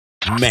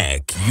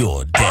Make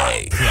your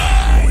day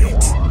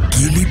right.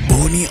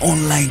 Giliboni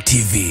Online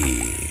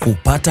TV.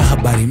 Kupata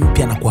habari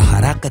mpya na kwa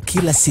haraka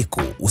kila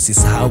siku,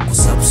 usisahau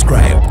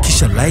kusubscribe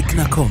kisha like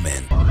na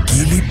comment.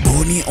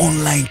 Giliboni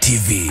Online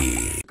TV.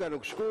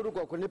 Nakushukuru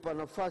kwa kunipa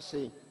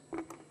nafasi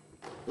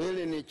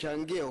ili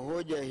nichangie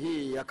hoja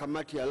hii ya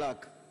kamati ya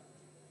laka.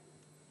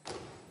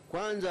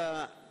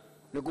 Kwanza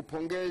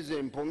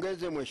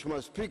mpongeze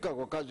Mheshimiwa Spika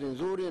kwa kazi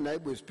nzuri,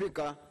 naibu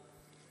Spika,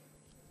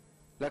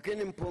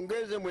 lakini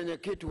mpongeze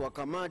mwenyekiti wa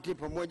kamati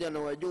pamoja na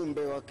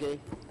wajumbe wake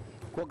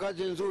kwa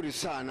kazi nzuri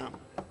sana.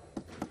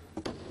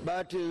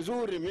 Bahati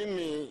nzuri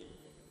mimi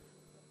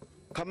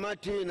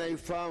kamati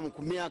naifahamu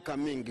kwa miaka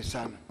mingi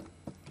sana.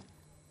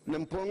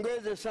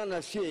 Nampongeze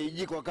sana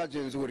CAG kwa kazi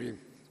nzuri.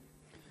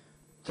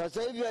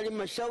 Sasa hivi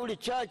halmashauri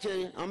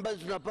chache ambazo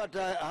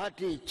tunapata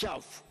hati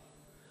chafu.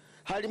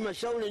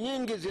 Halmashauri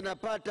nyingi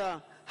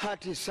zinapata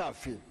hati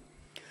safi.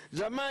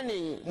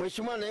 Zamani,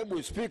 Mheshimiwa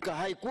Naibu Spika,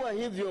 haikuwa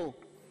hivyo.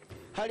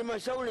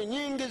 Halmashauri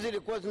nyingi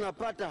zilikuwa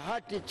zinapata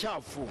hati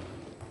chafu.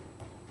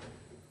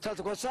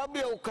 Sasa kwa sababu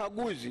ya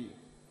ukaguzi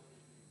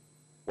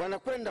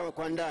wanakwenda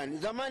kwa ndani.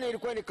 Zamani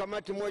ilikuwa ni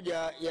kamati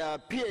moja ya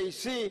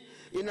PAC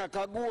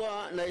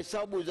inakagua na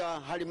hesabu za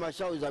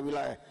halmashauri za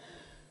wilaya.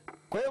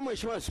 Kwa hiyo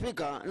Mheshimiwa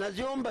Spika,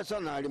 naziomba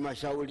sana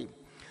halmashauri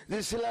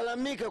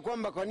zisilalamike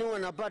kwamba kwa nini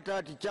wanapata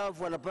hati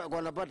chafu,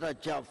 wanapata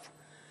hati chafu.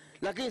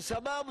 Lakini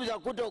sababu za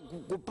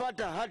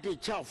kupata hati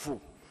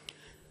chafu,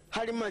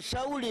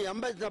 halmashauri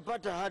ambazo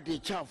zinapata hati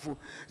chafu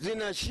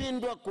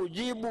zinashindwa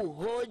kujibu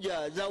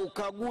hoja za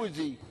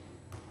ukaguzi.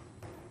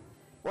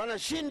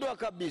 Wanashindwa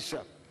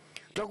kabisa.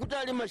 Utakuta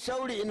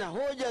halmashauri ina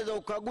hoja za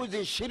ukaguzi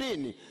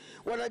 20,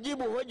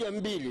 wanajibu hoja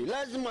 2,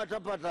 lazima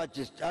watapata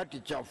hati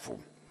chafu.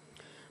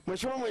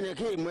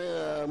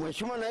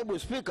 Mheshimiwa Naibu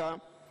Spika,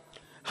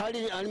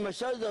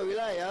 halmashauri za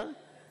wilaya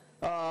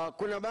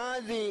kuna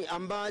baadhi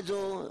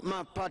ambazo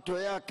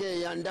mapato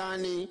yake ya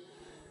ndani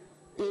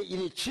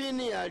ni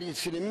chini ya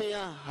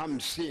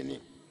 50%.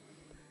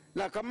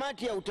 Na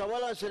kamati ya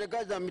utawala wa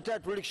serikali za mitaa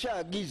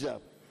tulishaagiza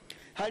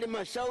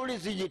halmashauri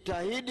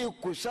zijitahidi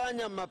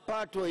kukusanya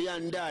mapato ya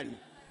ndani.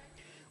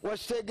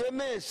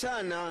 Wasitegemee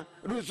sana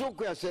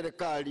ruzuku ya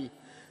serikali.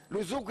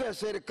 Ruzuku ya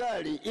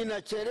serikali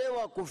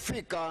inachelewa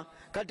kufika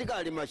katika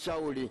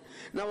halmashauri,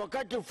 na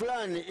wakati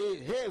fulani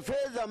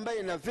fedha ambayo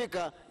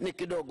inafika ni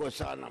kidogo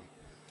sana.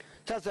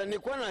 Sasa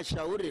nilikuwa na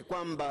shauri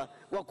kwamba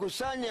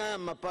wakusanya haya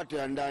mapato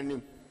ya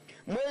ndani.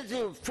 Mwezi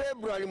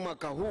Februari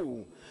mwaka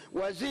huu,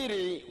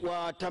 waziri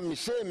wa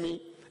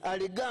TAMISEMI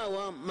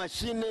aligawa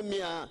mashine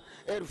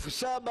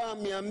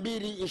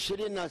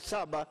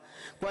 7,227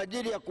 kwa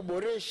ajili ya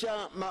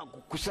kuboresha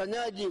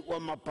ukusanyaji wa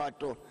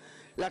mapato.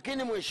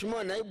 Lakini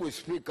Mheshimiwa Naibu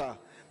Spika,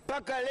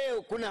 mpaka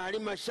leo kuna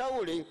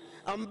halmashauri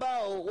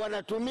ambao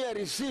wanatumia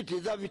risiti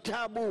za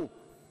vitabu.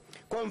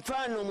 Kwa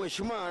mfano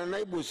Mheshimiwa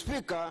Naibu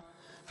Spika,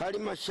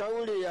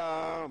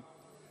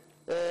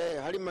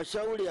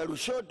 halmashauri ya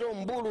Lushoto,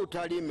 Mbulu,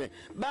 Tarime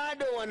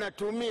bado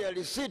wanatumia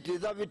risiti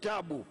za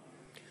vitabu.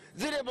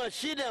 Zile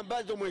mashine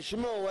ambazo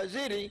Mheshimiwa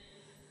Waziri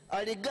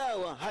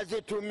aligawa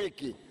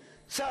hazitumiki.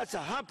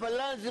 Sasa hapa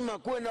lazima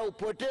kuwe na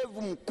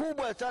upotevu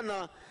mkubwa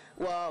sana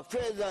wa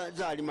fedha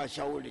za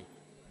halmashauri.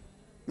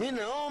 Mimi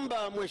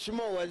naomba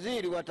Mheshimiwa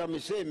Waziri wa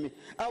TAMISEMI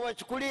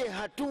awachukulie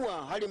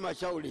hatua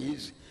halmashauri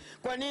hizi.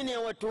 Kwa nini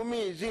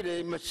hawatumii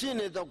zile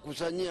mashine za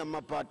kukusanyia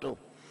mapato?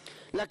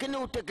 Lakini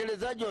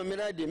utekelezaji wa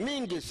miradi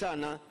mingi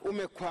sana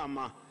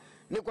umekwama.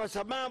 Ni kwa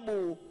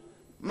sababu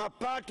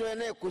mapato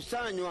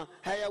yanayokusanywa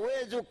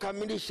hayawezi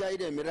kukamilisha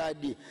ile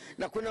miradi,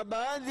 na kuna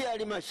baadhi ya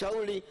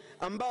halmashauri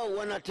ambao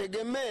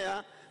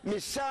wanategemea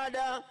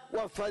misaada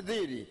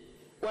wafadhili,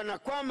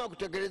 wanakwama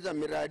kutekeleza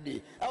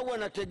miradi, au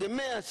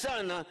wanategemea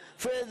sana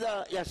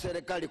fedha ya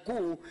serikali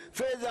kuu,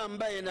 fedha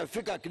ambayo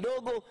inafika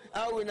kidogo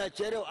au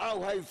inachelewa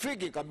au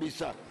haifiki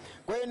kabisa.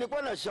 Kwa hiyo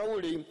nilikuwa na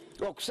shauri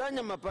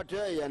wakusanya mapato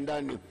yao ya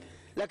ndani.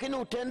 Lakini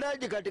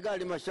utendaji katika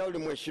halmashauri,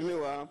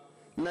 Mheshimiwa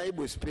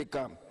Naibu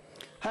Spika,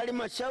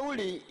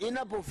 halmashauri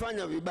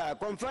inapofanya vibaya,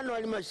 kwa mfano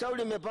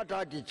halmashauri imepata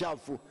hati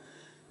chafu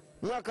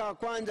mwaka wa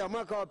kwanza,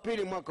 mwaka wa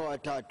pili, mwaka wa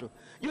tatu,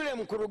 yule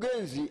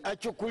mkurugenzi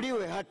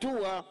achukuliwe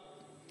hatua,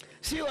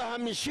 si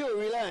wahamishiwe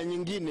wilaya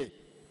nyingine.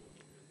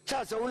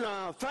 Sasa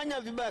unafanya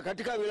vibaya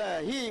katika wilaya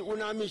hii,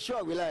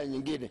 unahamishiwa wilaya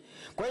nyingine.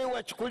 Kwa hiyo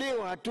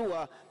wachukuliwe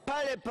hatua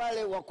pale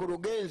pale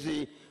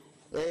wakurugenzi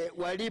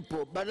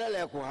walipo, badala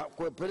ya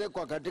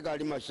kupelekwa katika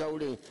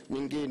halmashauri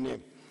nyingine.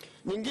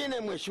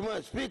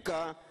 Mheshimiwa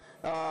Spika,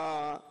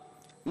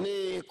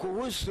 ni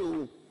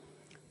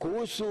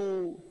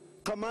kuhusu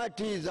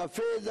kamati za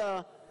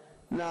fedha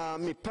na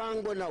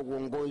mipango na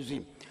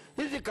uongozi.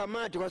 Hizi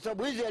kamati, kwa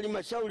sababu hizi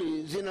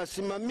halmashauri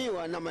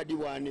zinasimamiwa na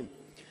madiwani,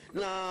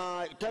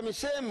 na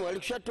TAMISEMI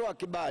walishatoa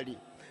kibali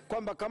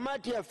kwamba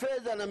kamati ya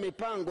fedha na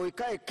mipango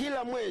ikae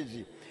kila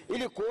mwezi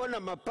ili kuona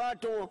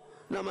mapato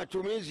na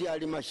matumizi ya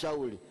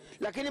halmashauri.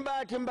 Lakini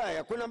bahati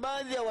mbaya kuna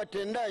baadhi ya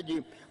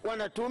watendaji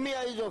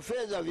wanatumia hizo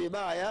fedha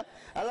vibaya,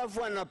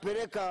 alafu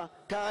wanapeleka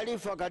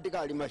taarifa katika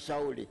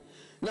halmashauri.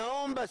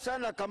 Naomba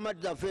sana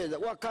kamati za fedha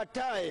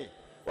wakatae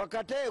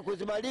wakatae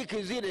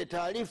kuzibariki zile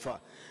taarifa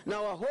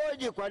na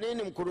wahoji kwa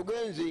nini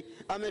mkurugenzi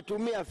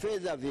ametumia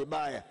fedha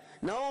vibaya.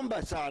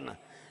 Naomba sana.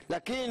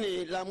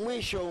 Lakini la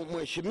mwisho,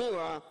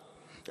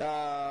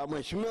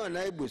 Mheshimiwa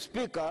Naibu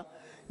Spika,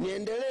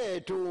 niendelee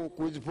tu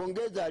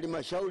kuzipongeza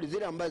halmashauri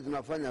zile ambazo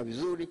zinafanya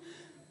vizuri.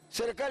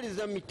 Serikali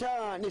za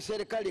mitaa ni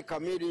serikali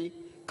kamili,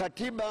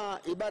 katiba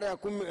ibara ya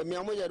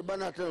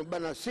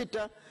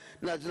 145-146,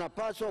 na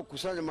zinapaswa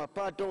kukusanya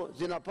mapato,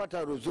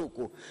 zinapata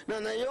ruzuku. Na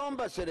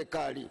naiomba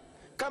serikali,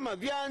 kama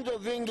vyanzo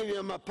vingi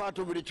vya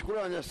mapato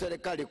vilichukuliwa na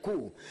serikali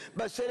kuu,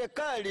 basi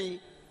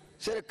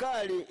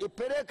serikali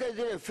ipeleke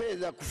zile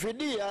fedha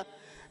kufidia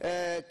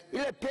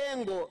ile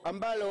pengo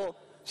ambalo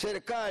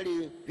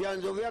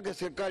vyanzo vyake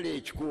serikali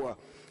ichukua.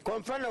 Kwa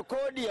mfano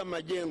kodi ya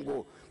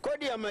majengo.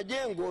 Kodi ya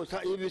majengo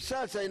hivi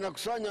sasa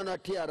inakusanywa na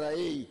TRA.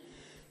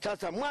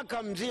 Sasa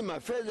mwaka mzima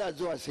fedha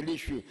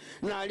haziwasilishwi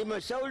na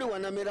halmashauri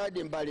wana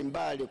miradi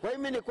mbalimbali. Kwa hiyo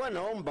mimi nilikuwa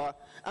naomba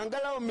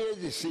angalau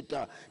miezi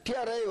 6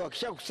 TRA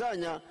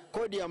wakishakusanya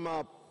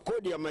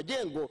kodi ya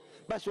majengo,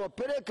 basi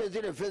wapeleke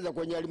zile fedha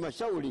kwenye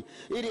halmashauri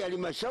ili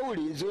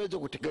halmashauri ziweze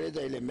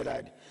kutekeleza ile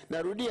miradi.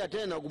 Narudia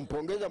tena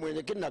kumpongeza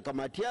mwenyekiti na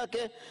kamati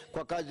yake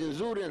kwa kazi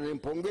nzuri, na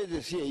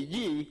nimpongeze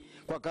CAG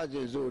kwa kazi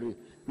nzuri.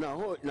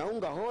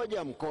 Naunga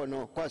hoja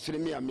mkono kwa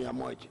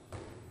 100%.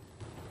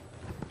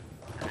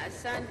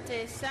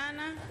 Asante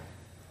sana.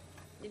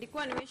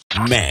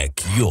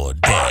 Make your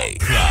day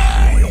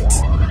right.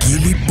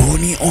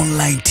 Giliboni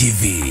Online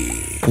TV.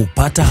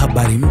 Kupata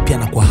habari mpya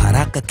na kwa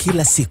haraka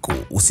kila siku,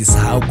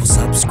 usisahau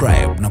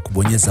kusubscribe na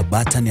kubonyeza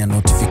button ya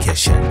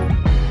notification.